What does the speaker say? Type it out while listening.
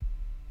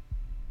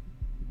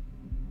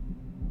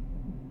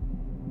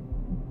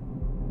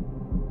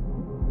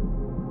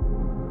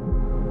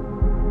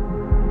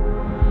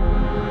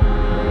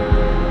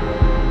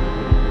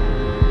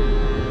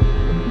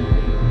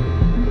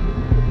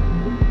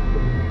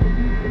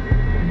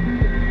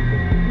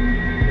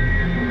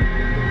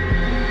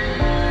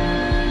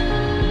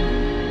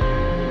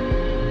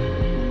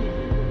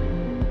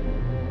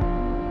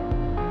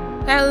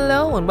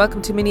Hello and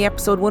welcome to mini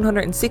episode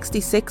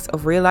 166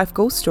 of Real Life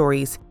Ghost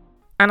Stories.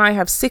 And I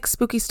have 6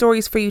 spooky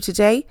stories for you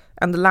today,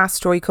 and the last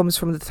story comes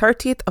from the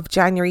 30th of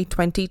January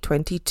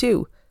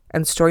 2022.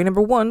 And story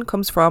number 1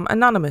 comes from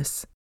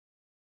Anonymous.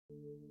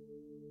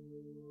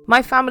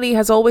 My family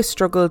has always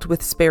struggled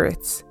with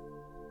spirits.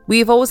 We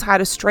have always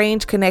had a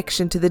strange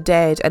connection to the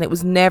dead and it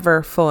was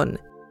never fun.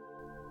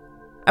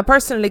 A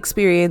personal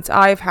experience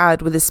I've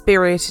had with a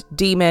spirit,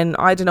 demon,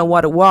 I don't know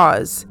what it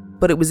was,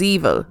 but it was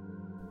evil.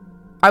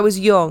 I was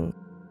young,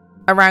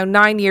 around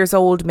 9 years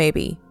old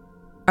maybe,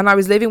 and I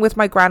was living with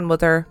my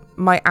grandmother,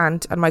 my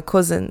aunt and my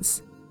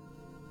cousins.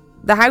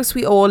 The house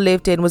we all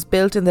lived in was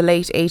built in the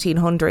late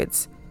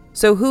 1800s,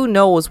 so who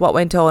knows what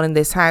went on in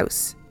this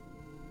house.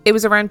 It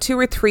was around 2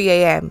 or 3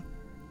 a.m,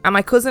 and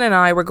my cousin and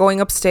I were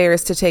going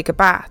upstairs to take a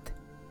bath.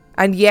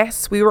 And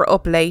yes, we were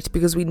up late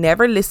because we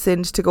never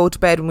listened to go to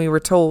bed when we were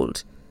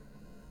told.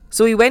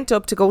 So we went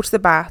up to go to the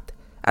bath,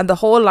 and the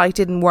hall light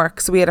didn't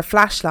work, so we had a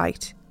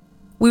flashlight.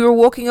 We were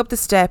walking up the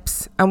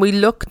steps and we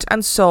looked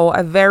and saw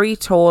a very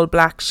tall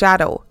black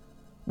shadow.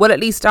 Well, at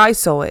least I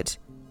saw it.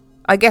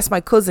 I guess my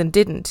cousin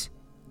didn't.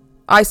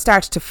 I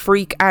started to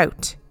freak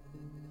out.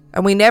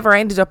 And we never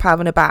ended up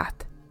having a bath.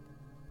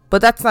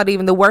 But that's not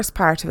even the worst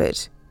part of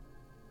it.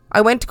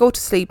 I went to go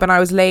to sleep and I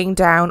was laying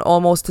down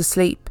almost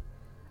asleep.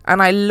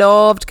 And I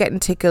loved getting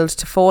tickled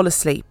to fall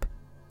asleep.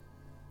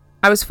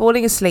 I was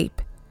falling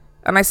asleep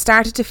and I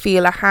started to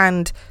feel a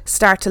hand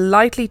start to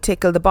lightly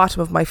tickle the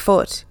bottom of my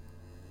foot.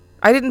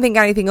 I didn't think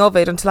anything of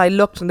it until I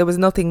looked and there was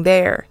nothing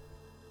there.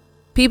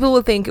 People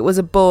will think it was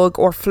a bug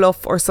or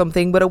fluff or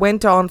something, but it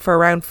went on for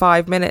around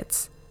 5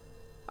 minutes.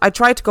 I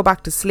tried to go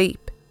back to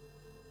sleep.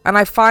 And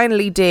I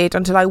finally did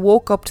until I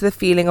woke up to the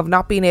feeling of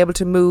not being able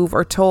to move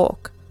or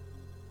talk.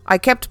 I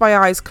kept my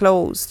eyes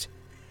closed.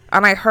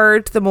 And I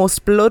heard the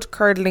most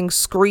blood-curdling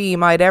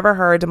scream I'd ever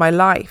heard in my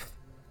life.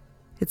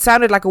 It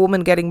sounded like a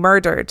woman getting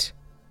murdered.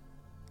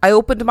 I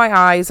opened my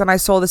eyes and I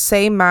saw the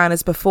same man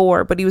as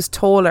before, but he was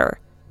taller.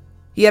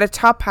 He had a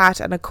top hat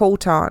and a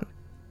coat on.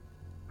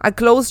 I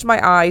closed my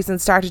eyes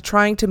and started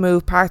trying to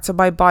move parts of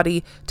my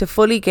body to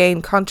fully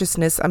gain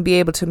consciousness and be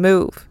able to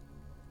move.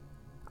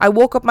 I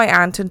woke up my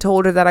aunt and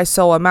told her that I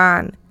saw a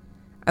man.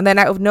 And then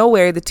out of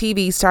nowhere, the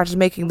TV started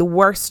making the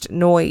worst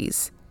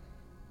noise.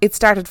 It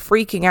started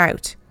freaking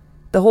out.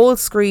 The whole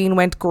screen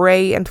went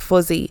grey and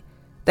fuzzy.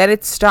 Then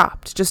it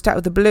stopped, just out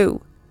of the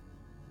blue.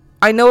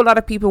 I know a lot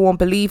of people won't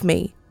believe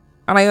me,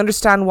 and I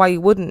understand why you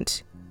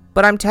wouldn't.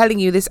 But I'm telling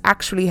you, this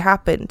actually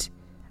happened.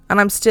 And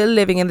I'm still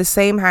living in the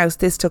same house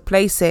this took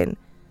place in.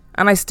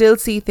 And I still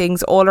see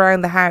things all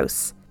around the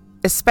house.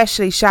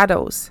 Especially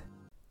shadows.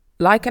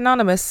 Like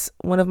Anonymous,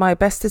 one of my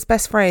bestest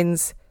best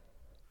friends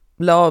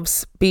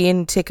loves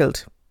being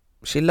tickled.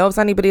 She loves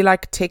anybody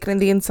like tickling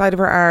the inside of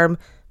her arm.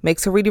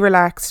 Makes her really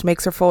relaxed.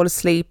 Makes her fall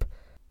asleep.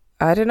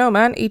 I don't know,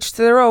 man. Each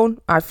to their own.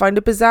 I find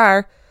it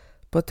bizarre.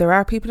 But there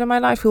are people in my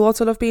life who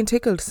also love being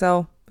tickled.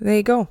 So there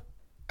you go.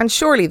 And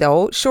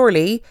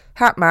surely,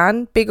 Hat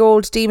Man, big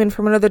old demon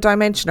from another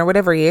dimension or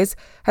whatever he is,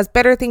 has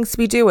better things to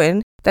be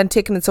doing than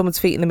tickling someone's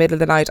feet in the middle of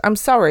the night. I'm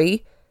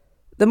sorry.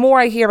 The more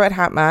I hear about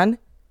Hat Man,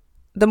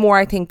 the more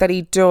I think that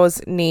he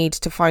does need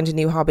to find a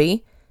new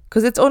hobby.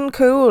 Because it's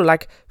uncool.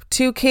 Like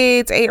 2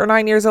 kids, 8 or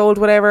 9 years old,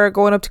 whatever,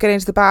 going up to get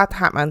into the bath,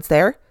 Hat Man's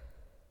there.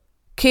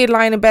 Kid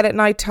lying in bed at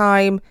night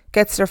time,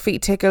 gets their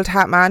feet tickled,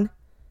 Hat Man.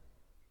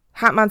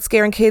 Hat Man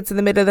scaring kids in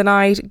the middle of the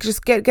night.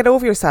 Just get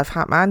over yourself,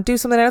 Hat Man. Do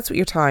something else with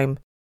your time.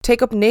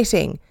 Take up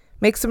knitting.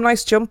 Make some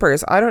nice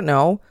jumpers. I don't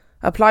know.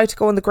 Apply to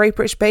go on the Great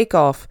British Bake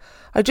Off.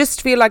 I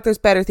just feel like there's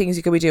better things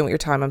you could be doing with your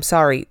time. I'm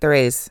sorry. There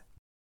is.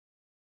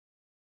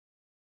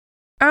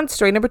 And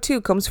story number 2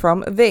 comes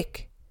from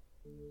Vic.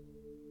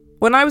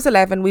 When I was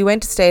 11, we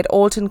went to stay at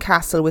Alton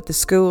Castle with the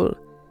school.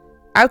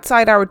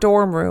 Outside our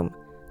dorm room,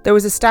 there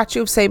was a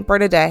statue of St.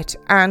 Bernadette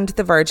and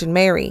the Virgin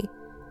Mary.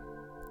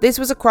 This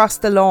was across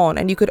the lawn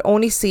and you could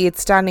only see it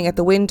standing at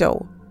the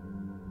window.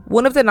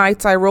 One of the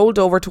nights I rolled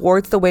over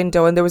towards the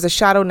window and there was a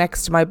shadow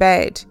next to my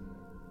bed.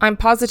 I'm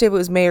positive it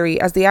was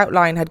Mary as the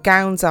outline had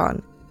gowns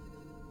on.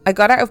 I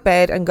got out of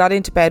bed and got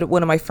into bed with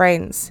one of my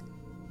friends.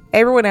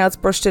 Everyone else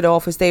brushed it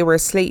off as they were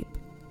asleep.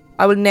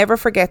 I will never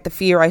forget the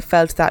fear I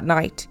felt that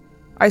night.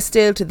 I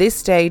still to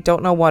this day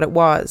don't know what it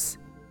was.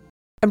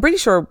 I'm pretty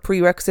sure a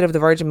prerequisite of the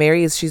Virgin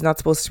Mary is she's not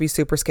supposed to be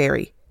super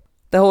scary.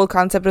 The whole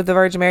concept of the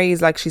Virgin Mary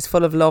is like she's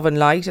full of love and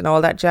light and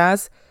all that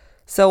jazz.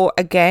 So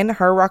again,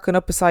 her rocking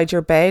up beside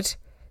your bed,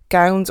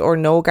 gowns or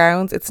no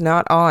gowns, it's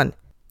not on.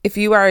 If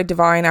you are a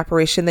divine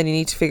apparition, then you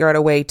need to figure out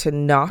a way to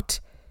not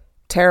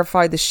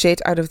terrify the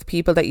shit out of the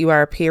people that you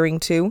are appearing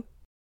to.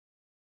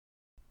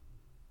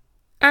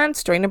 And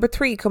story number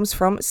 3 comes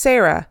from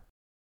Sarah.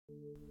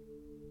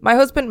 My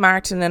husband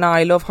Martin and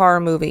I love horror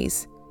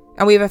movies,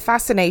 and we have a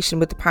fascination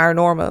with the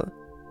paranormal.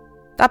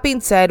 That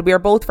being said, we are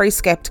both very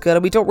sceptical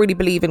and we don't really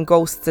believe in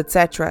ghosts,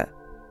 etc.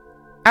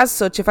 As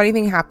such, if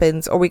anything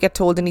happens or we get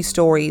told any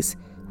stories,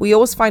 we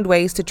always find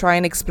ways to try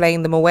and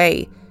explain them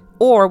away,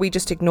 or we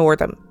just ignore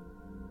them.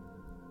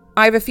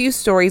 I have a few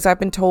stories I've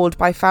been told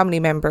by family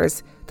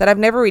members that I've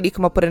never really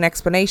come up with an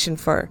explanation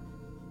for.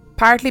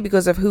 partly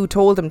because of who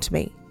told them to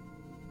me.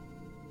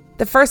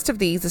 The first of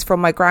these is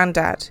from my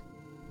granddad.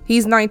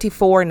 He's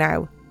 94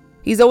 now.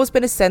 He's always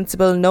been a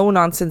sensible,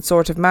 no-nonsense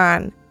sort of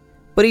man,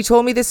 but he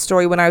told me this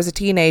story when I was a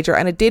teenager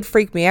and it did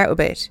freak me out a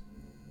bit.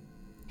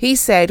 He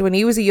said when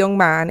he was a young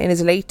man in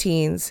his late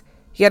teens,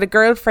 he had a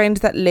girlfriend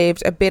that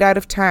lived a bit out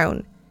of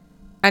town,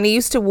 and he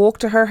used to walk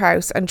to her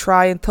house and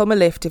try and thumb a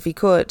lift if he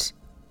could.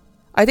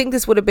 I think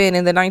this would have been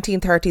in the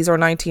 1930s or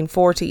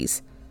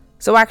 1940s,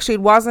 so actually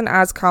it wasn't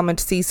as common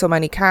to see so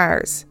many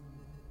cars.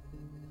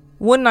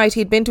 One night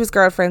he'd been to his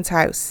girlfriend's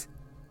house.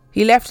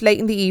 He left late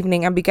in the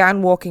evening and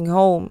began walking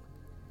home.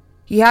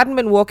 He hadn't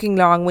been walking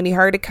long when he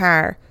heard a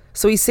car,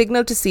 so he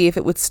signalled to see if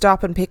it would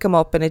stop and pick him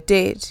up, and it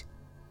did.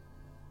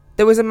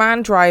 There was a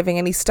man driving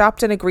and he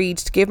stopped and agreed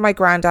to give my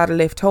granddad a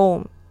lift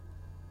home.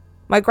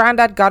 My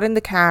granddad got in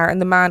the car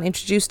and the man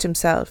introduced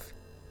himself.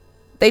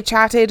 They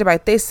chatted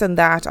about this and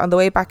that on the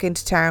way back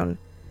into town,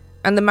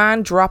 and the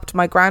man dropped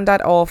my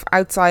granddad off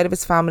outside of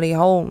his family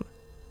home.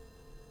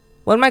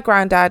 When my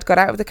granddad got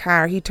out of the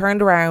car, he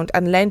turned around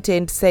and leant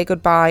in to say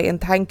goodbye and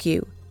thank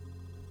you.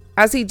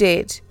 As he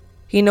did,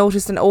 he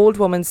noticed an old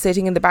woman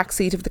sitting in the back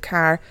seat of the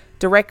car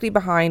directly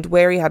behind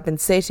where he had been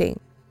sitting.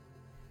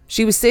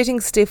 She was sitting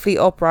stiffly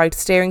upright,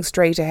 staring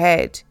straight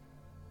ahead.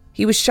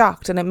 He was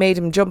shocked and it made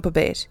him jump a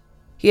bit.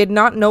 He had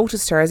not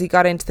noticed her as he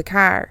got into the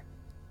car.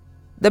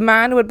 The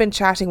man who had been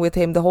chatting with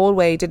him the whole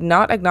way did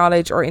not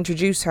acknowledge or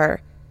introduce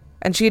her,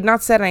 and she had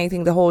not said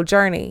anything the whole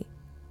journey.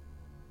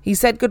 He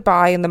said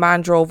goodbye and the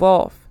man drove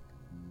off.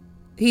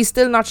 He's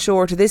still not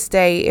sure to this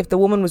day if the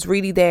woman was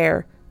really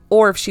there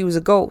or if she was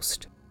a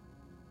ghost.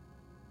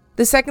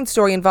 The second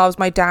story involves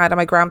my dad and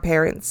my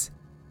grandparents.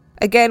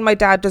 Again, my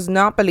dad does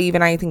not believe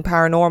in anything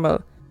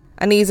paranormal,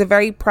 and he is a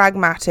very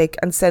pragmatic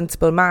and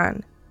sensible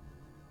man.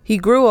 He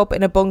grew up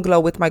in a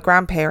bungalow with my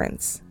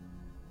grandparents.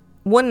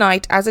 One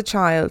night, as a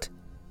child,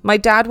 my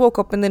dad woke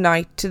up in the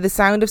night to the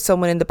sound of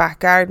someone in the back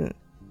garden.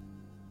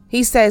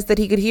 He says that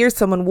he could hear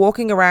someone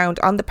walking around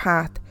on the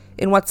path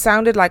in what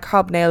sounded like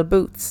hobnail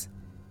boots,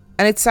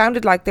 and it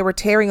sounded like they were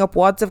tearing up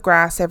wads of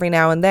grass every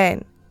now and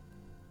then.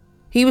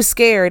 He was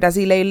scared as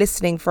he lay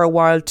listening for a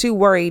while, too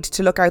worried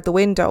to look out the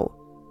window.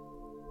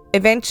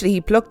 Eventually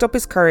he plucked up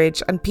his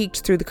courage and peeked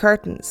through the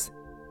curtains.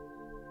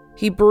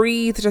 He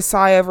breathed a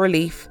sigh of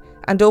relief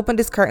and opened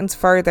his curtains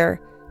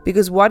further,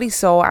 because what he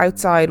saw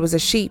outside was a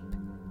sheep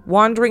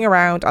wandering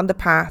around on the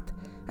path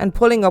and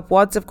pulling up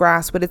wads of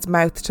grass with its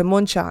mouth to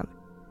munch on.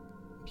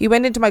 He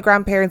went into my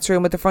grandparents'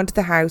 room at the front of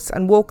the house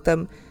and woke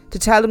them to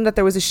tell them that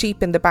there was a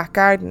sheep in the back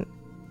garden.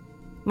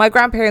 My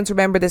grandparents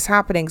remember this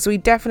happening, so he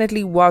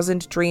definitely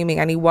wasn't dreaming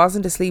and he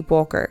wasn't a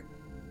sleepwalker.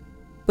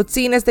 But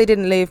seeing as they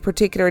didn't live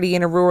particularly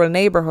in a rural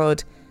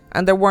neighbourhood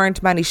and there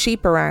weren't many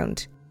sheep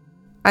around,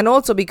 and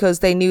also because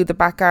they knew the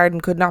back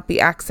garden could not be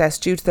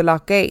accessed due to the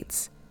locked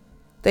gates,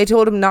 they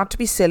told him not to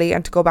be silly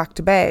and to go back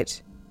to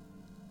bed.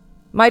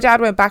 My dad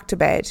went back to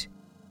bed.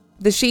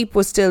 The sheep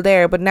was still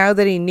there, but now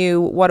that he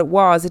knew what it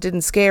was, it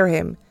didn't scare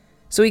him,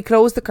 so he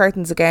closed the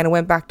curtains again and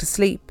went back to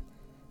sleep,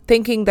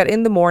 thinking that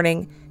in the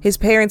morning his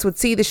parents would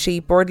see the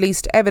sheep, or at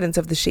least evidence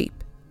of the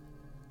sheep.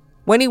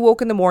 When he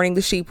woke in the morning,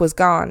 the sheep was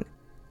gone.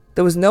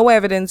 There was no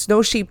evidence,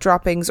 no sheep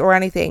droppings or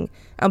anything,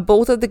 and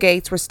both of the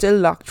gates were still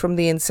locked from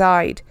the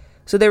inside,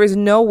 so there is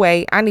no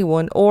way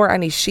anyone or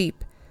any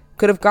sheep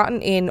could have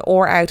gotten in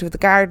or out of the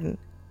garden.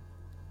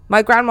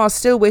 My grandma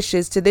still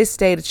wishes to this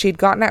day that she'd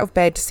gotten out of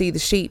bed to see the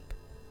sheep.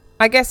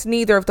 I guess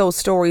neither of those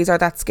stories are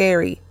that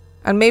scary,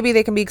 and maybe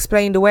they can be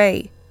explained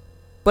away,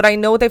 but I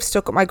know they've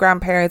stuck with my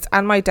grandparents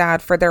and my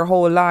dad for their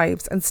whole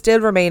lives and still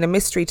remain a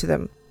mystery to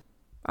them.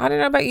 I don't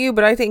know about you,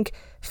 but I think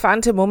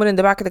phantom woman in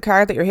the back of the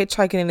car that you're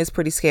hitchhiking in is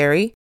pretty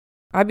scary.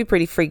 I'd be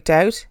pretty freaked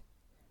out.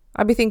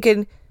 I'd be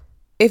thinking,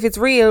 if it's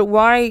real,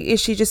 why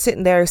is she just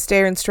sitting there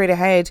staring straight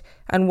ahead,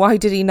 and why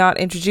did he not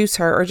introduce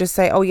her or just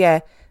say, oh yeah,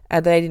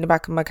 the lady in the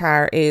back of my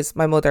car is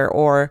my mother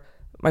or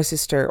my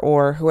sister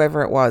or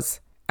whoever it was.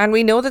 And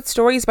we know that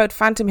stories about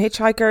phantom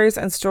hitchhikers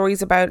and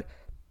stories about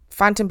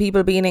phantom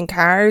people being in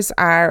cars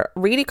are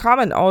really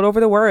common all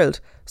over the world.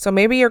 So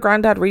maybe your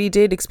granddad really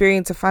did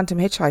experience a phantom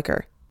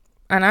hitchhiker.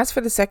 And as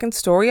for the second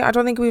story, I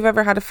don't think we've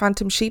ever had a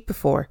phantom sheep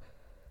before.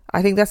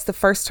 I think that's the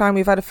first time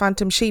we've had a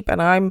phantom sheep,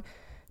 and I'm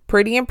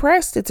pretty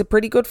impressed. It's a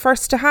pretty good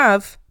first to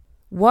have.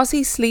 Was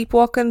he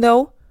sleepwalking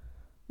though?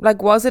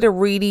 Like, was it a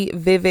really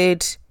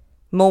vivid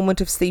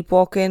moment of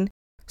sleepwalking?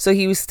 So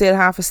he was still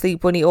half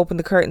asleep when he opened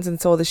the curtains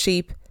and saw the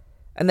sheep,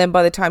 and then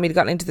by the time he'd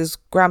gotten into his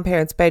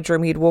grandparents'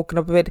 bedroom, he'd woken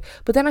up a bit.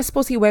 But then I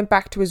suppose he went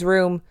back to his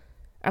room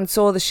and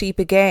saw the sheep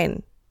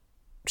again.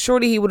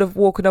 Surely he would have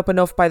woken up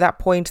enough by that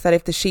point that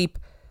if the sheep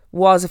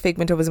was a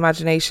figment of his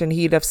imagination,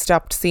 he'd have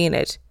stopped seeing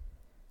it.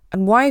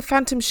 And why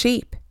phantom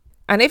sheep?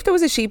 And if there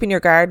was a sheep in your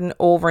garden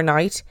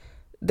overnight,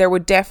 there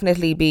would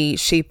definitely be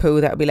sheep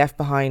poo that would be left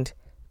behind.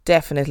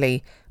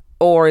 Definitely.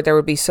 Or there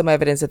would be some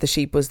evidence that the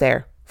sheep was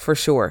there, for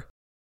sure.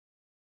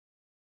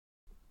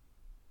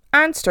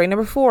 And story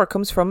number 4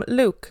 comes from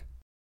Luke.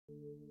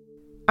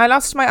 I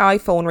lost my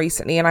iPhone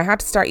recently and I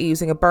had to start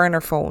using a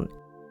burner phone.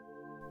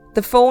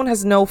 The phone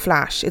has no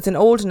flash. It's an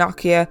old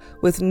Nokia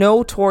with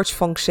no torch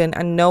function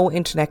and no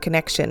internet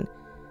connection.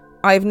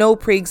 I have no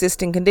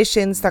pre-existing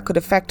conditions that could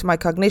affect my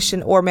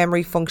cognition or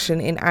memory function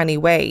in any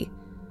way.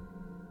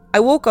 I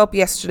woke up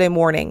yesterday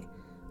morning,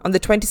 on the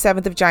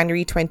 27th of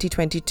January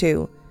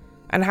 2022,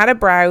 and had a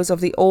browse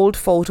of the old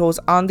photos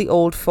on the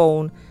old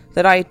phone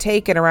that I had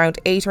taken around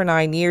 8 or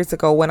 9 years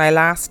ago when I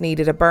last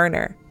needed a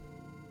burner.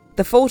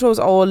 The photos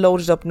all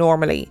loaded up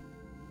normally,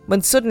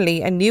 when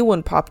suddenly a new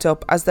one popped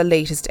up as the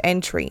latest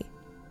entry.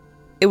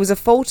 It was a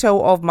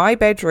photo of my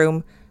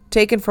bedroom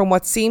taken from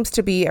what seems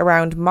to be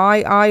around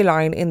my eye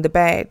line in the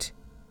bed.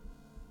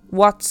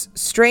 What's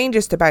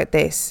strangest about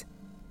this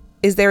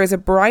is there is a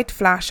bright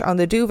flash on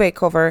the duvet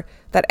cover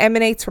that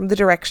emanates from the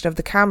direction of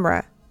the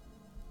camera.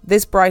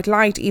 This bright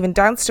light even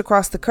danced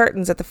across the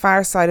curtains at the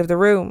far side of the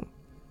room.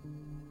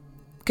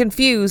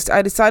 Confused,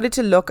 I decided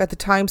to look at the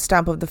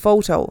timestamp of the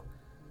photo.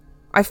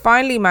 I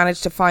finally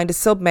managed to find a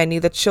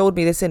sub-menu that showed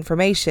me this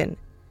information.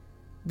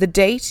 The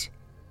date,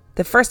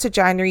 the 1st of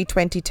January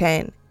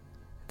 2010.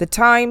 The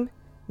time,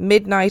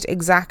 midnight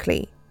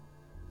exactly.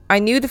 I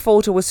knew the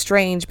photo was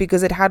strange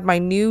because it had my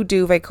new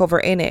duvet cover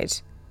in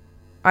it.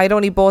 I had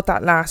only bought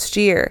that last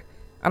year,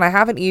 and I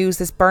haven't used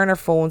this burner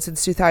phone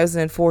since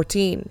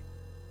 2014.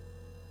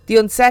 The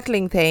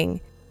unsettling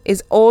thing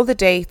is all the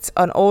dates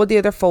on all the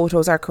other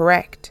photos are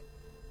correct.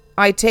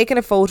 I had taken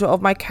a photo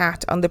of my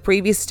cat on the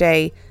previous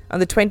day, on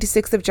the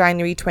 26th of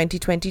January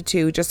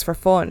 2022, just for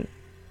fun.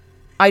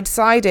 I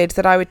decided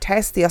that I would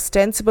test the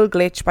ostensible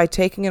glitch by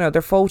taking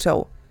another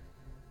photo.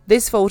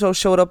 This photo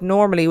showed up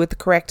normally with the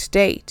correct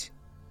date.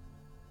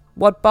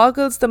 What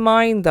boggles the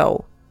mind,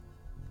 though,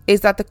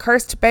 is that the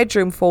cursed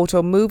bedroom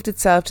photo moved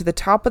itself to the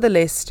top of the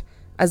list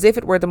as if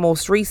it were the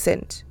most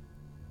recent.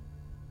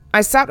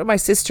 I sat with my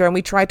sister and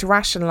we tried to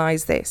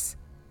rationalise this,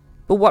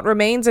 but what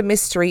remains a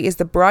mystery is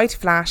the bright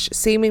flash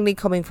seemingly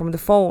coming from the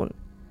phone.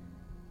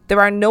 There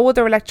are no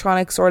other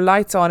electronics or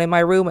lights on in my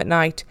room at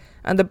night,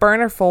 and the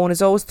burner phone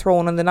is always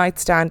thrown on the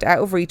nightstand out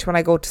of reach when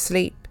I go to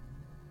sleep.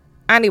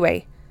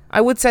 Anyway,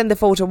 I would send the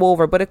photo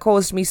over, but it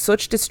caused me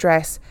such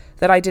distress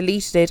that I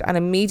deleted it and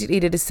immediately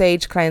did a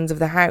sage cleanse of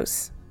the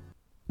house.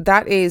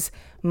 That is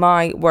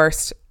my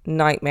worst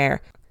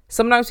nightmare.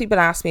 Sometimes people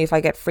ask me if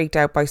I get freaked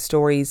out by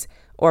stories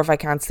or if I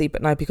can't sleep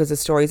at night because of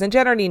stories, and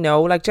generally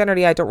no.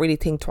 Generally I don't really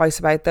think twice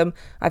about them.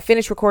 I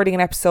finish recording an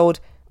episode,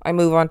 I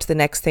move on to the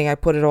next thing, I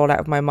put it all out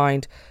of my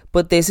mind.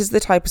 But this is the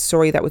type of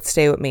story that would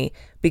stay with me,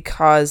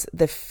 because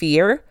the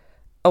fear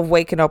of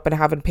waking up and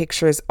having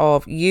pictures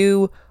of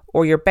you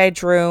or your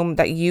bedroom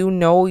that you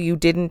know you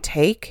didn't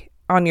take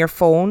on your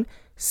phone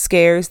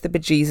scares the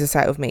bejesus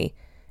out of me.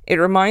 It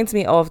reminds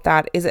me of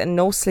that, is it a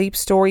No Sleep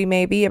story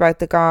maybe, about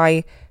the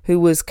guy who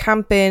was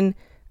camping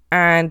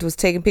and was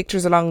taking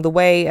pictures along the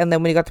way, and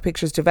then when he got the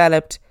pictures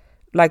developed,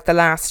 like the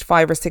last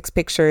 5 or 6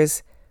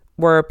 pictures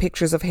were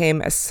pictures of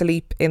him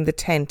asleep in the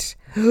tent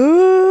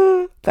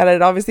that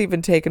had obviously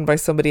been taken by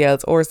somebody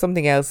else or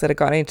something else that had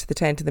gone into the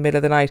tent in the middle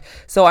of the night.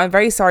 So I'm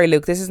very sorry,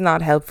 Luke, this is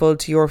not helpful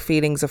to your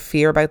feelings of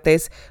fear about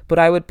this, but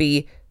I would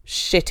be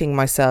shitting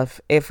myself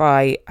if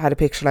I had a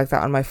picture like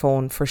that on my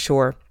phone, for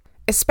sure.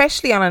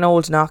 Especially on an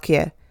old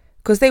Nokia,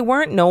 because they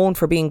weren't known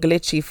for being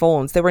glitchy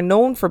phones. They were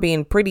known for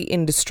being pretty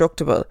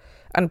indestructible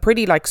and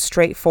pretty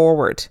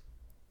straightforward.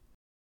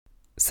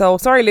 So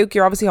sorry, Luke,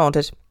 you're obviously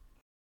haunted.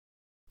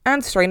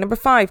 And story number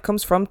 5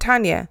 comes from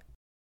Tanya.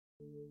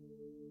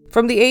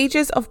 From the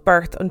ages of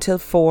birth until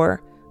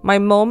 4, my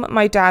mum,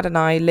 my dad and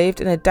I lived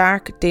in a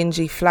dark,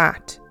 dingy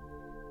flat.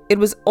 It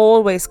was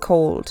always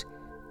cold,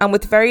 and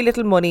with very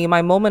little money,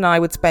 my mum and I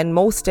would spend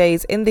most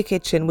days in the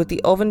kitchen with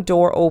the oven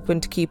door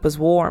open to keep us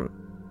warm.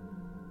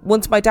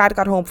 Once my dad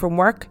got home from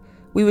work,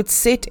 we would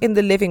sit in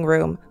the living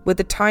room with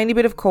the tiny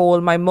bit of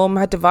coal my mum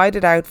had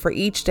divided out for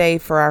each day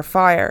for our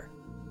fire.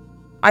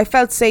 I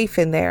felt safe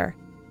in there,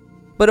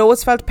 but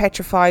always felt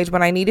petrified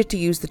when I needed to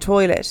use the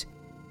toilet,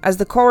 as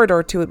the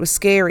corridor to it was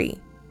scary.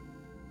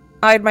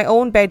 I had my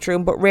own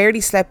bedroom but rarely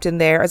slept in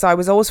there, as I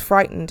was always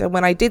frightened, and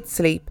when I did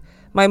sleep,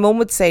 my mum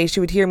would say she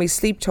would hear me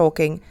sleep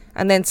talking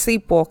and then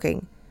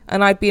sleepwalking,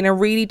 and I'd be in a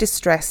really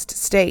distressed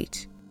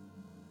state.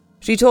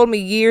 She told me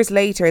years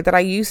later that I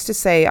used to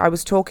say I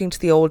was talking to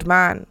the old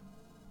man.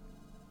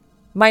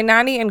 My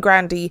nanny and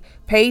grandy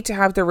paid to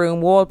have the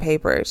room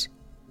wallpapered.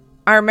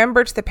 I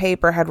remembered the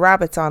paper had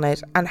rabbits on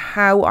it and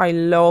how I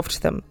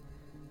loved them.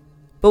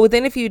 But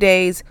within a few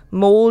days,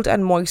 mould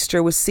and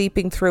moisture was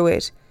seeping through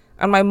it,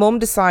 and my mum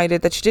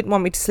decided that she didn't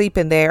want me to sleep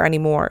in there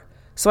anymore,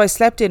 so I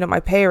slept in with my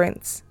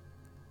parents.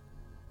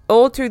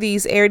 All through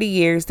these early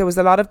years, there was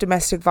a lot of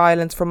domestic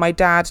violence from my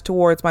dad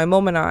towards my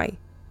mum and I.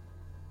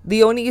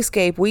 The only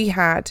escape we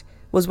had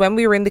was when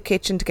we were in the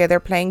kitchen together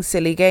playing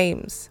silly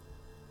games.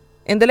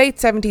 In the late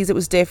 70s it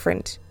was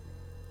different,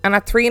 and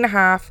at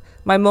 3.5,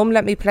 my mum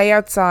let me play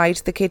outside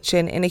the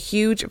kitchen in a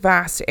huge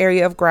vast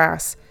area of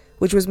grass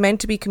which was meant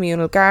to be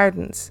communal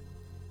gardens.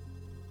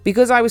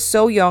 Because I was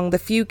so young, the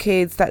few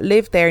kids that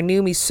lived there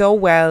knew me so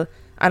well,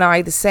 and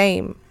I the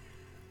same.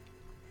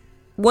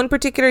 One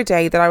particular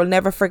day that I will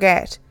never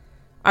forget,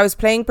 I was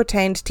playing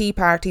pretend tea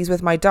parties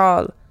with my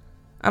doll,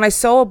 and I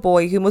saw a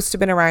boy who must have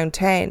been around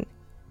 10.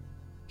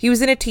 He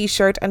was in a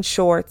t-shirt and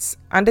shorts,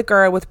 and a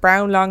girl with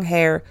brown long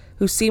hair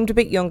who seemed a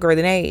bit younger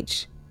than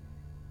age.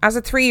 As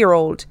a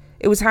 3-year-old,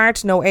 it was hard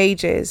to know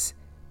ages,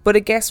 but a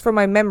guess from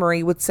my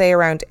memory would say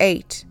around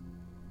 8.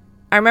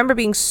 I remember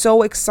being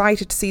so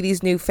excited to see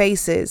these new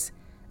faces,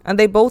 and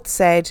they both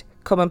said,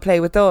 "Come and play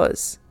with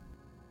us."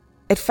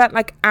 It felt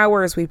like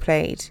hours we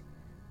played.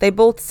 They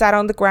both sat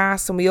on the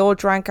grass and we all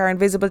drank our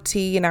invisible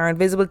tea in our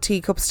invisible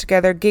teacups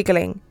together,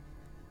 giggling.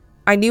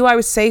 I knew I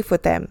was safe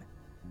with them,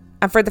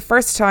 and for the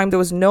first time there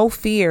was no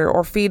fear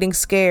or feeling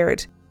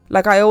scared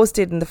like I always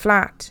did in the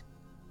flat.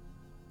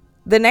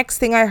 The next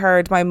thing I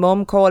heard my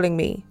mum calling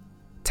me,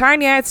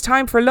 "Tanya, it's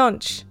time for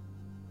lunch."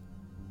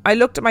 I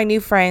looked at my new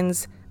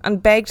friends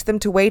and begged them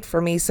to wait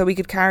for me so we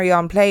could carry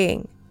on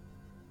playing.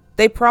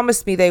 They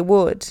promised me they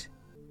would.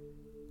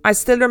 I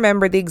still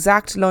remember the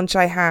exact lunch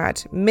I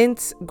had: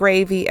 mince,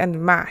 gravy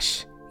and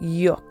mash.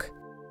 Yuck.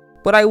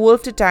 But I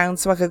wolfed it down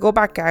so I could go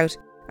back out,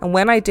 and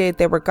when I did,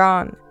 they were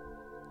gone.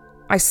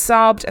 I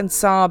sobbed and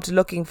sobbed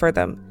looking for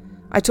them.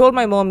 I told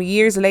my mum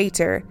years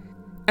later,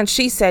 and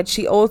she said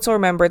she also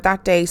remembered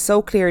that day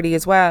so clearly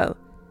as well.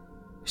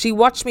 She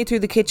watched me through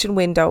the kitchen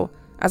window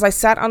as I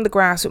sat on the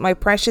grass with my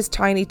precious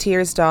tiny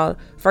Tears doll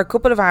for a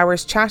couple of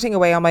hours chatting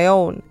away on my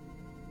own.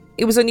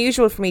 It was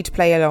unusual for me to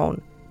play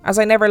alone, as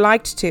I never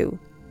liked to,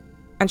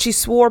 and she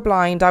swore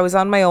blind I was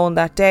on my own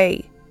that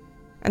day,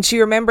 and she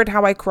remembered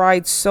how I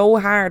cried so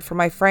hard for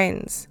my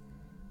friends.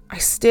 I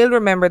still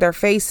remember their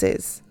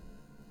faces.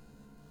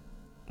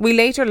 We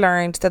later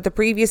learned that the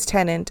previous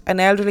tenant, an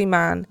elderly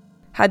man,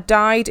 had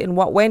died in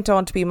what went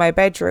on to be my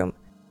bedroom,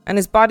 and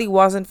his body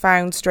wasn't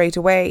found straight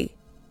away.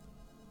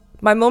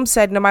 My mum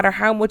said no matter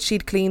how much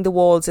she'd cleaned the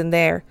walls in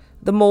there,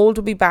 the mould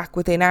would be back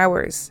within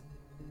hours.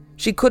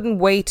 She couldn't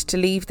wait to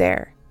leave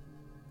there.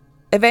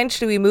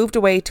 Eventually we moved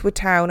away to a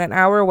town an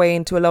hour away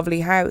into a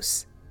lovely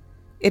house.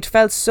 It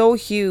felt so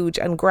huge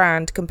and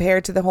grand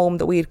compared to the home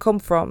that we had come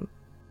from.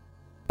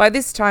 By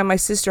this time my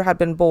sister had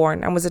been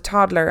born and was a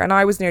toddler, and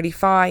I was nearly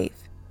 5.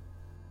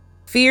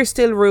 Fear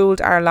still ruled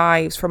our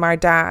lives from our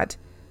dad,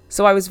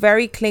 so I was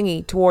very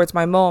clingy towards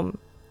my mum.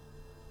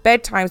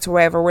 Bedtimes,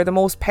 however, were the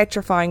most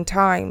petrifying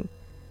time,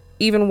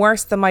 even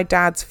worse than my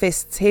dad's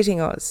fists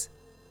hitting us.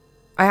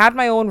 I had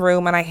my own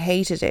room and I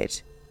hated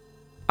it.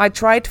 I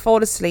tried to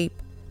fall asleep,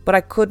 but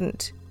I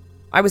couldn't.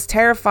 I was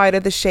terrified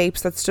of the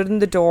shapes that stood in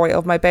the doorway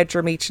of my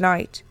bedroom each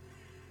night.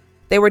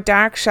 They were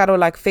dark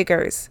shadow-like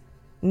figures.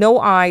 No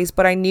eyes,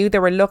 but I knew they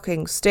were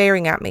looking,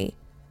 staring at me.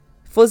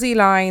 Fuzzy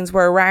lines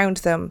were around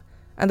them,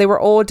 and they were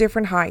all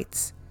different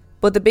heights,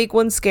 but the big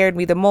one scared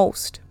me the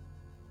most.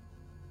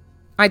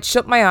 I'd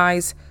shut my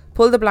eyes,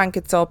 pull the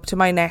blankets up to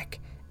my neck,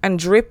 and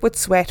drip with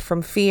sweat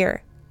from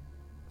fear.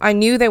 I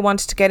knew they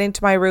wanted to get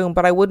into my room,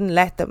 but I wouldn't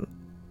let them.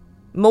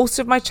 Most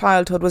of my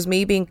childhood was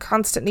me being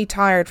constantly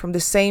tired from the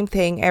same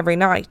thing every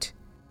night.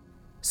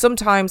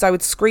 Sometimes I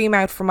would scream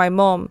out for my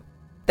mum,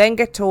 then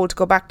get told to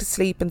go back to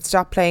sleep and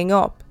stop playing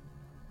up.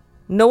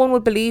 No one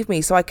would believe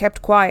me, so I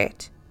kept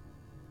quiet.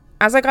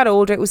 As I got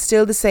older, it was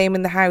still the same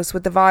in the house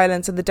with the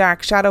violence and the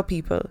dark shadow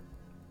people.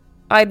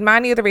 I had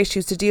many other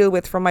issues to deal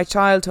with from my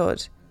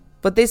childhood,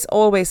 but this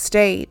always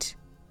stayed.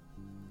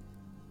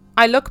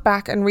 I look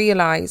back and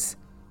realise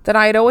that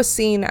I had always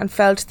seen and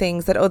felt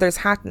things that others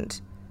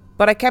hadn't,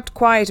 but I kept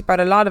quiet about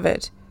a lot of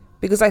it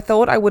because I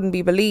thought I wouldn't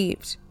be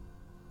believed.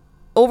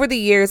 Over the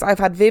years, I've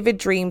had vivid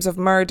dreams of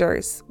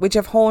murders, which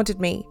have haunted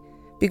me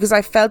because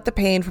I felt the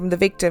pain from the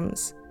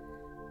victims.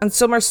 And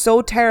some are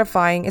so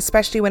terrifying,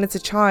 especially when it's a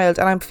child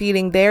and I'm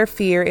feeling their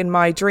fear in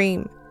my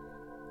dream.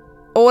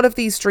 All of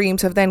these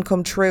dreams have then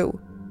come true.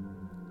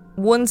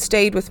 One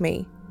stayed with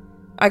me.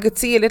 I could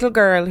see a little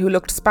girl who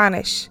looked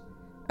Spanish,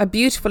 a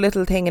beautiful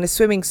little thing in a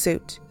swimming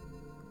suit.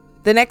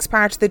 The next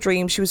part of the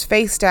dream, she was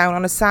face down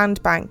on a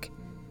sandbank.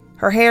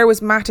 Her hair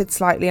was matted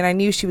slightly and I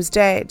knew she was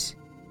dead.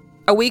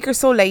 A week or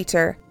so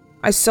later,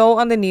 I saw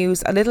on the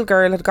news a little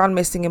girl had gone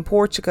missing in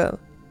Portugal,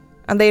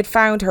 and they had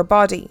found her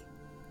body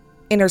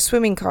in her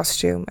swimming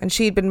costume, and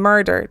she had been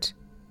murdered.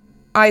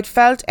 I had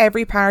felt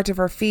every part of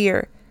her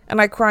fear, and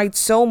I cried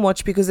so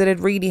much because it had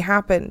really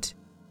happened.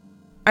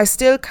 I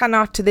still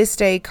cannot to this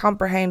day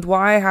comprehend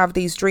why I have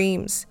these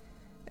dreams,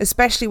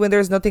 especially when there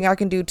is nothing I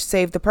can do to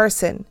save the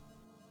person.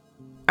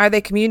 Are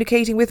they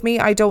communicating with me?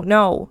 I don't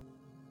know.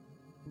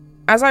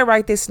 As I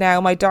write this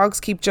now, my dogs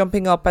keep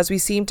jumping up as we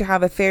seem to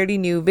have a fairly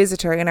new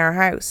visitor in our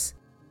house.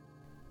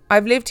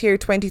 I've lived here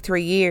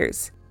 23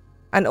 years,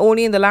 and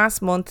only in the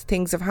last month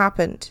things have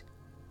happened.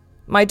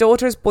 My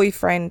daughter's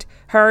boyfriend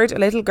heard a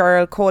little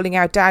girl calling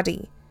out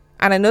Daddy,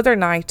 and another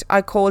night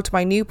I called to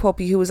my new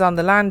puppy who was on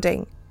the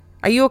landing.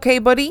 "Are you okay,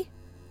 buddy?"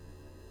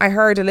 I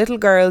heard a little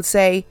girl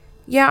say,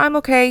 "Yeah, I'm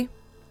okay."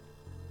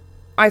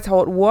 I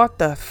thought, what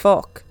the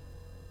fuck?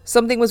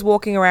 Something was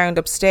walking around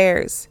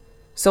upstairs,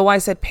 so I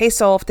said,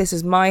 "Piss off, this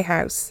is my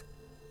house."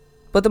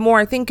 But the more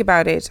I think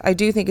about it, I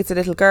do think it's a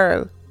little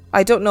girl.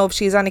 I don't know if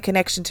she has any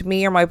connection to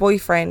me or my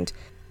boyfriend,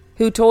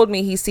 who told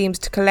me he seems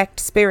to collect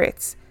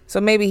spirits, so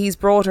maybe he's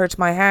brought her to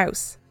my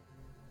house.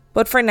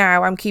 But for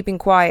now, I'm keeping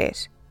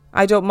quiet.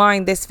 I don't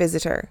mind this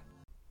visitor.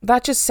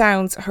 That just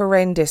sounds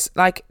horrendous.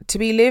 Like, to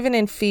be living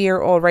in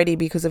fear already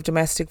because of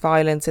domestic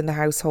violence in the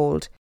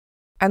household,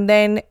 and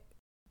then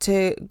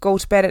to go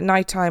to bed at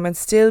night time and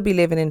still be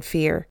living in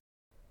fear.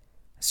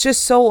 It's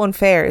just so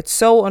unfair. It's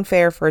so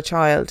unfair for a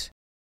child.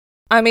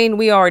 I mean,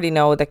 we already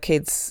know that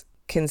kids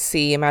can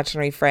see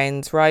imaginary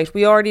friends, right?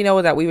 We already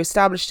know that. We've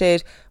established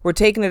it. We're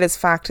taking it as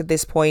fact at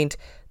this point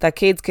that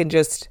kids can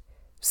just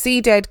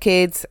see dead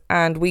kids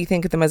and we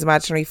think of them as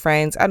imaginary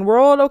friends, and we're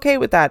all okay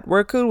with that.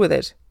 We're cool with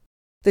it.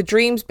 The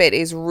dreams bit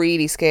is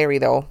really scary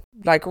though.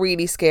 Like,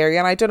 really scary.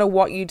 And I don't know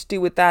what you'd do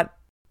with that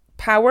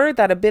power,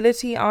 that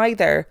ability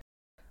either.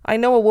 I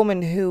know a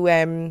woman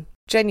who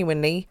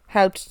genuinely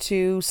helped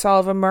to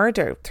solve a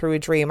murder through a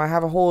dream. I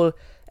have a whole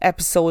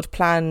episode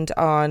planned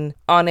on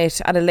it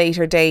at a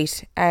later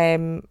date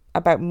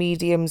about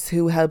mediums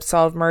who help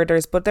solve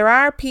murders. But there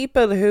are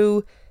people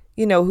who,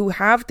 you know, who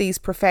have these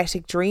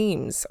prophetic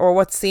dreams, or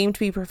what seem to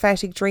be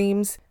prophetic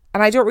dreams.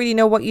 And I don't really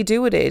know what you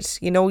do with it.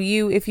 You know,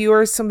 if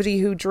you're somebody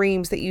who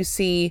dreams that you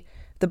see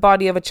the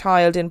body of a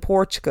child in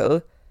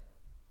Portugal,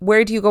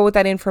 where do you go with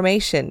that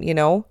information, you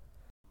know?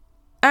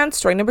 And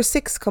story number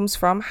 6 comes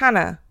from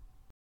Hannah.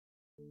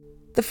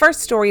 The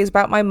first story is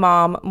about my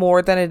mom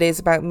more than it is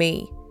about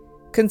me,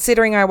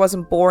 considering I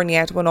wasn't born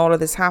yet when all of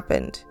this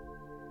happened.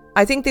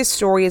 I think this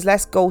story is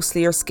less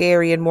ghostly or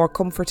scary and more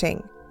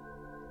comforting.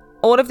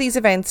 All of these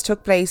events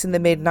took place in the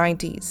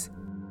mid-90s.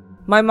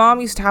 My mom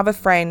used to have a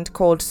friend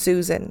called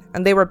Susan,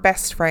 and they were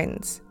best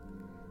friends.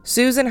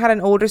 Susan had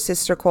an older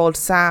sister called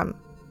Sam.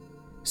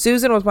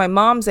 Susan was my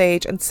mom's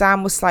age and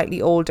Sam was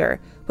slightly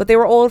older, but they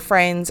were all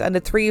friends and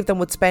the three of them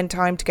would spend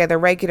time together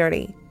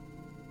regularly.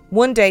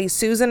 One day,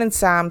 Susan and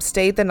Sam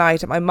stayed the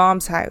night at my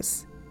mom's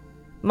house.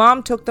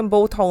 Mom took them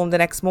both home the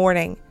next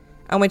morning,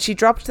 and when she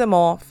dropped them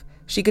off,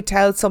 she could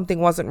tell something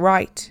wasn't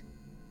right.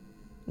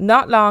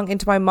 Not long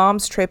into my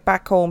mom's trip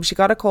back home, she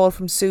got a call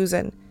from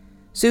Susan.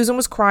 Susan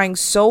was crying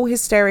so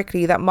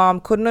hysterically that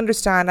Mom couldn't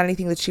understand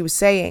anything that she was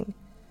saying,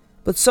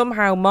 but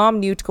somehow Mom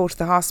knew to go to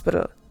the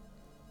hospital.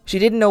 She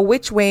didn't know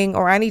which wing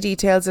or any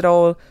details at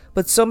all,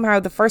 but somehow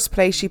the first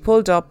place she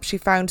pulled up, she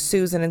found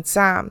Susan and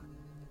Sam.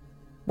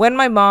 When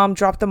my mom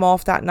dropped them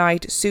off that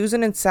night,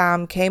 Susan and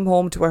Sam came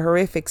home to a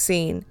horrific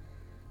scene.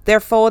 Their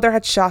father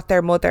had shot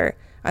their mother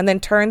and then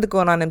turned the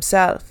gun on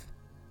himself.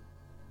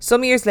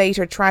 Some years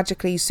later,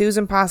 tragically,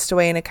 Susan passed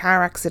away in a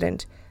car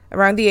accident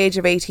around the age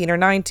of 18 or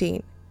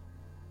 19.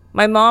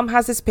 My mom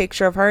has this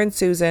picture of her and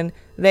Susan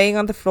laying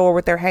on the floor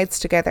with their heads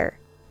together.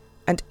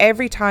 And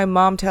every time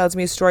Mom tells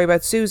me a story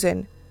about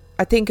Susan,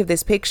 I think of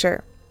this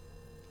picture.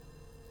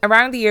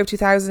 Around the year of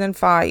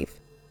 2005,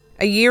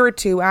 a year or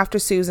two after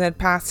Susan had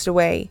passed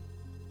away,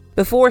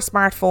 before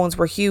smartphones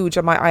were huge,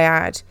 I might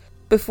add,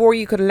 before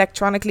you could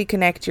electronically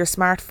connect your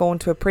smartphone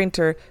to a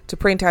printer to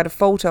print out a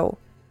photo,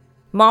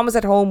 Mom was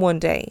at home one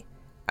day,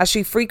 as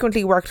she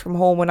frequently worked from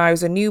home when I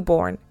was a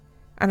newborn,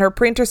 and her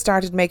printer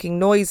started making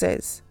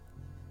noises.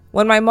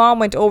 When my mom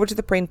went over to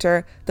the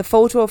printer, the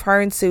photo of her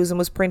and Susan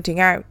was printing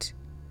out.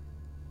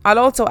 I'll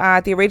also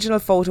add the original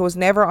photo was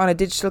never on a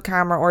digital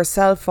camera or a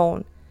cell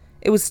phone.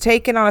 It was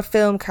taken on a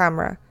film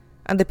camera,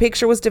 and the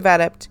picture was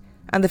developed,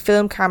 and the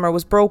film camera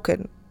was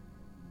broken.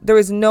 There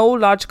is no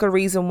logical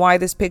reason why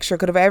this picture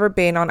could have ever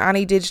been on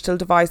any digital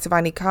device of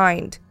any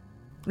kind,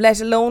 let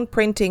alone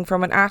printing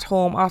from an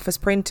at-home office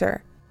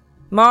printer.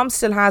 Mom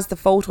still has the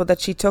photo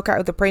that she took out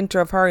of the printer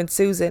of her and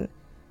Susan,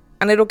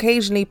 and it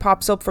occasionally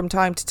pops up from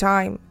time to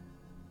time.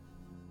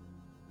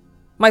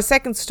 My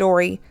second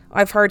story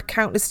I've heard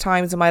countless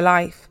times in my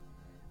life,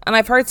 and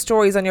I've heard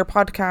stories on your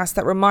podcast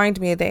that remind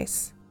me of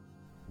this.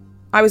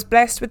 I was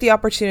blessed with the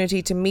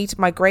opportunity to meet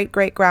my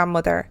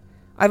great-great-grandmother,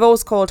 I've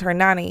always called her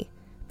Nanny,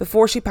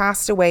 before she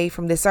passed away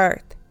from this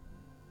earth.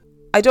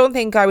 I don't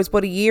think I was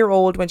but a year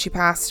old when she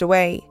passed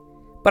away,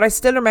 but I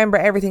still remember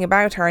everything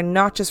about her, and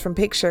not just from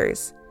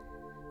pictures.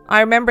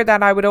 I remember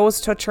that I would always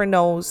touch her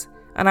nose,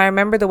 and I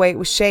remember the way it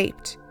was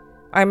shaped.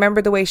 I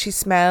remember the way she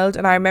smelled,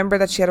 and I remember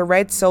that she had a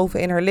red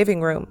sofa in her living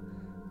room.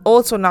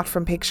 Also not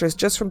from pictures,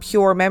 just from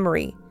pure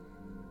memory.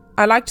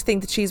 I like to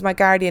think that she's my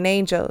guardian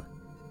angel.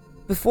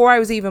 Before I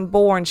was even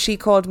born, she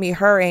called me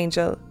her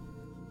angel.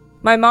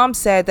 My mom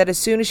said that as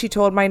soon as she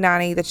told my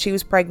nanny that she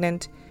was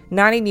pregnant,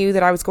 Nanny knew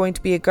that I was going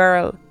to be a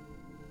girl.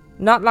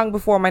 Not long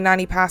before my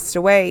nanny passed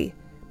away,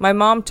 my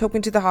mom took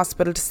me to the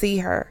hospital to see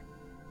her,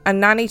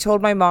 and Nanny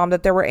told my mom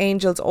that there were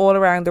angels all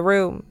around the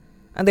room,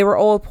 and they were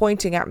all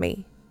pointing at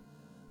me.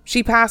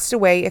 She passed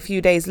away a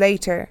few days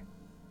later.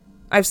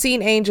 I've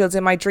seen angels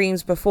in my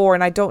dreams before,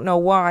 and I don't know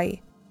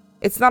why.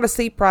 It's not a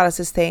sleep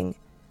paralysis thing.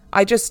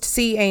 I just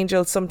see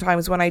angels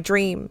sometimes when I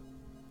dream.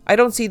 I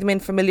don't see them in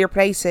familiar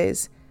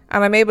places,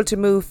 and I'm able to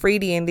move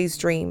freely in these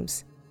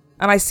dreams.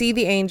 And I see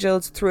the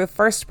angels through a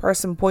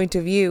first-person point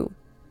of view.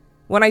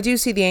 When I do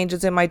see the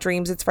angels in my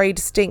dreams, it's very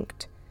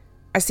distinct.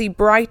 I see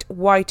bright,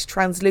 white,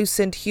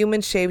 translucent,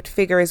 human-shaped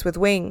figures with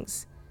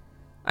wings.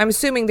 I'm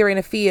assuming they're in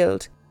a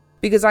field,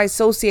 because I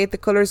associate the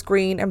colours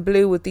green and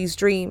blue with these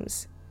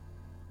dreams.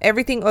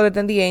 Everything other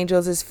than the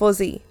angels is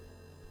fuzzy.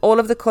 All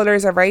of the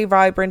colours are very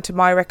vibrant to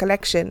my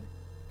recollection,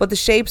 but the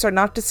shapes are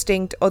not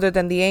distinct other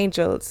than the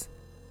angels.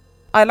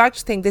 I like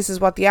to think this is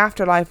what the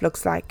afterlife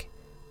looks like,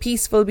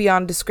 peaceful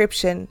beyond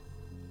description.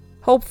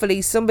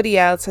 Hopefully somebody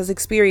else has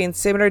experienced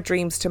similar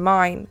dreams to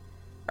mine,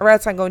 or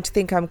else I'm going to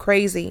think I'm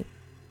crazy.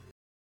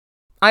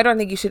 I don't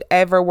think you should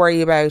ever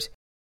worry about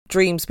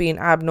dreams being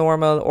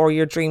abnormal or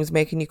your dreams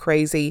making you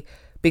crazy,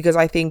 because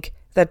I think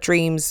that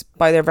dreams,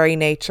 by their very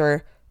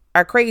nature,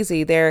 are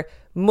crazy. They're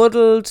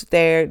muddled,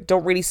 they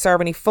don't really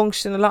serve any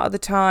function a lot of the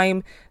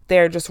time,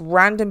 they're just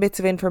random bits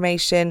of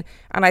information,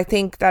 and I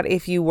think that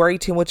if you worry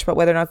too much about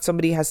whether or not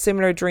somebody has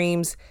similar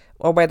dreams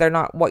or whether or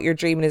not what you're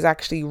dreaming is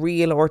actually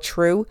real or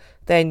true,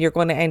 then you're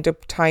going to end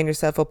up tying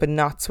yourself up in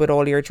knots with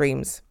all your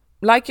dreams.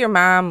 Like your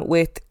mum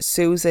with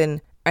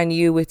Susan and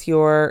you with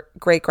your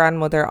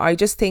great-grandmother, I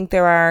just think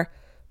there are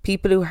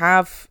people who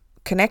have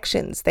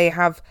connections. They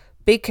have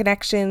big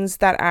connections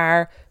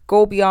that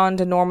go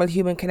beyond a normal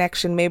human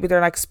connection. Maybe they're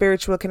like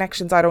spiritual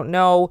connections, I don't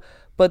know,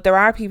 but there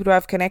are people who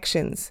have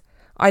connections.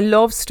 I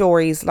love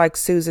stories like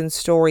Susan's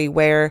story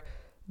where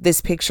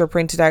this picture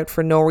printed out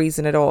for no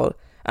reason at all.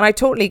 And I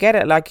totally get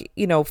it. Like,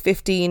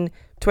 15,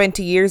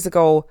 20 years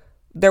ago,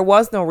 there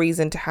was no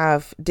reason to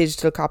have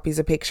digital copies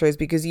of pictures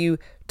because you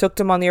took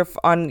them on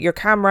your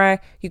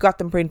camera, you got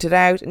them printed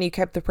out and you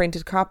kept the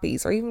printed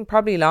copies, or even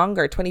probably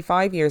longer,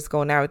 25 years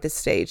ago now at this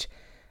stage.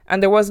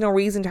 And there was no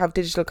reason to have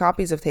digital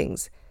copies of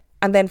things.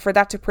 And then for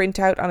that to print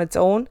out on its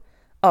own,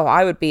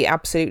 I would be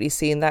absolutely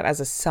seeing that as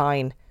a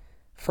sign.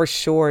 For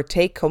sure,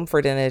 take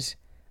comfort in it.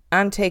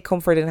 And take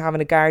comfort in having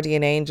a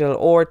guardian angel,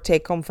 or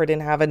take comfort in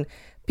having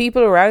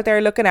people who are out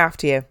there looking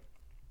after you.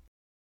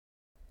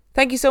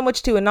 Thank you so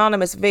much to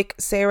Anonymous, Vic,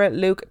 Sarah,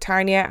 Luke,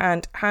 Tanya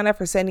and Hannah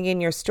for sending in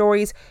your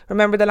stories.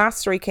 Remember, the last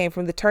story came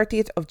from the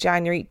 30th of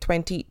January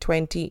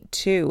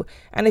 2022.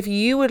 And if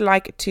you would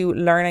like to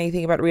learn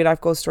anything about Real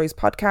Life Ghost Stories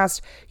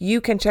podcast,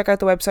 you can check out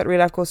the website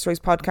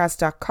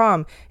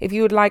reallifeghoststoriespodcast.com. If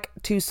you would like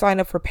to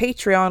sign up for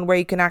Patreon, where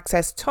you can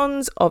access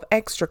tons of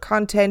extra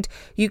content,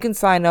 you can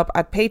sign up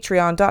at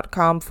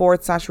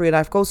patreon.com/Real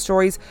Life Ghost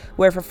Stories,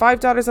 where for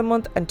 $5 a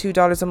month and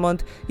 $2 a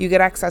month, you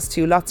get access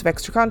to lots of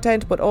extra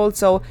content, but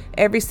also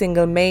every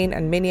single main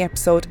and mini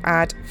episode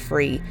ad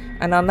free.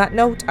 And on that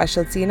note, I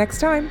shall see you next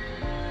time.